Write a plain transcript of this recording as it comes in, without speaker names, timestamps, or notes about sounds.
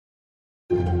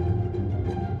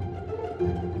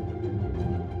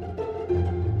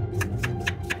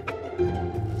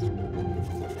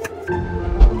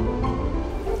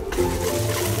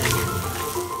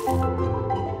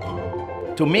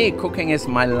To me, cooking is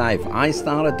my life. I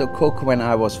started to cook when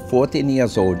I was 14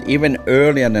 years old, even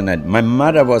earlier than that. My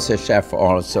mother was a chef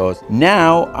also.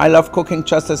 Now, I love cooking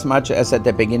just as much as at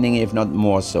the beginning, if not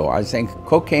more so. I think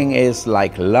cooking is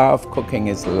like love, cooking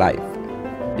is life.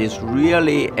 It's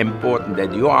really important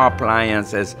that your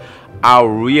appliances are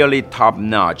really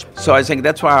top-notch. So I think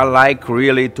that's why I like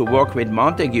really to work with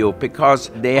Montague,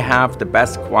 because they have the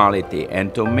best quality.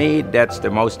 And to me, that's the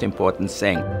most important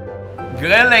thing.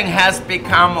 Grilling has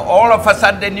become all of a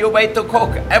sudden the new way to cook.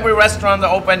 Every restaurant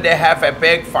open, they have a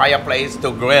big fireplace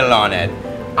to grill on it.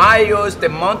 I used the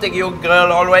Montague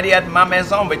grill already at Ma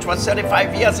Maison, which was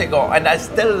 35 years ago, and I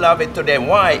still love it today.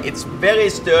 Why? It's very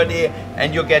sturdy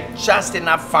and you get just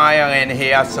enough fire in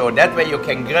here, so that way you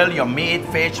can grill your meat,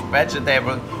 fish,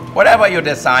 vegetables, whatever you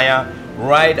desire,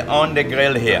 right on the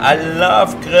grill here. I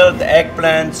love grilled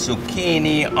eggplant,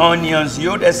 zucchini, onions,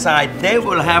 you decide. They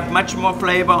will have much more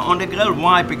flavor on the grill.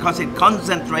 Why? Because it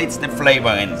concentrates the flavor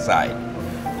inside.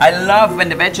 I love when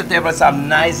the vegetables are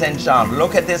nice and sharp.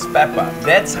 Look at this pepper.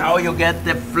 That's how you get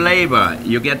the flavor.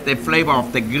 You get the flavor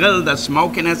of the grill, the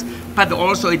smokiness, but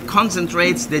also it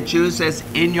concentrates the juices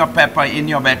in your pepper, in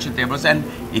your vegetables, and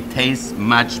it tastes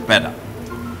much better.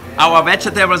 Our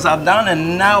vegetables are done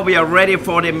and now we are ready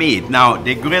for the meat. Now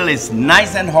the grill is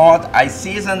nice and hot. I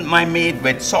seasoned my meat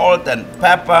with salt and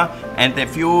pepper and a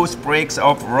few sprigs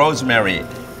of rosemary.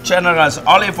 Generous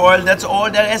olive oil, that's all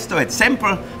there is to it.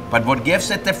 Simple, but what gives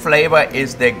it the flavor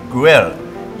is the grill.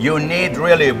 You need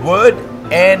really wood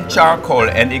and charcoal,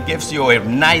 and it gives you a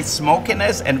nice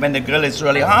smokiness, and when the grill is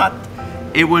really hot,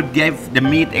 it will give the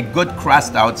meat a good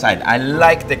crust outside. I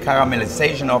like the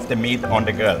caramelization of the meat on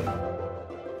the grill.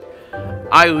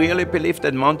 I really believe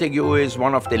that Montague is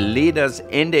one of the leaders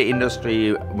in the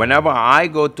industry. Whenever I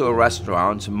go to a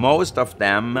restaurant, most of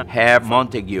them have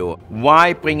Montague.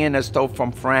 Why bring in a stove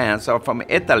from France or from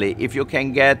Italy if you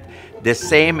can get the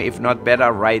same, if not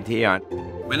better, right here?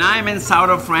 When I'm in south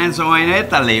of France or in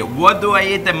Italy, what do I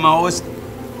eat the most?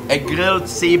 A grilled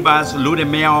sea bass, loup de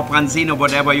mer or branzino,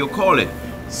 whatever you call it.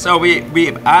 So we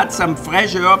add some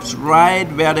fresh herbs right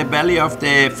where the belly of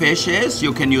the fish is.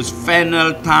 You can use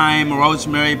fennel, thyme,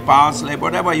 rosemary, parsley,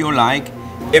 whatever you like.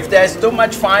 If there's too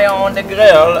much fire on the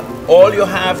grill, all you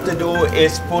have to do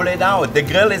is pull it out. The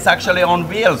grill is actually on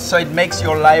wheels, so it makes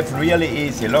your life really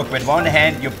easy. Look, with one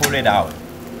hand you pull it out.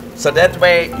 So that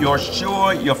way you're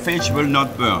sure your fish will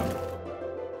not burn.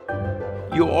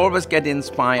 You always get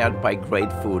inspired by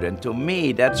great food, and to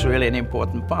me that's really an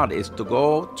important part, is to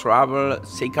go, travel,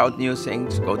 seek out new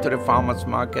things, go to the farmer's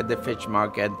market, the fish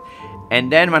market,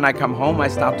 and then when I come home I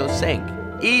start to think.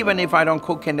 Even if I don't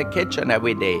cook in the kitchen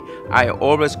every day, I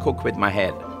always cook with my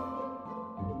head.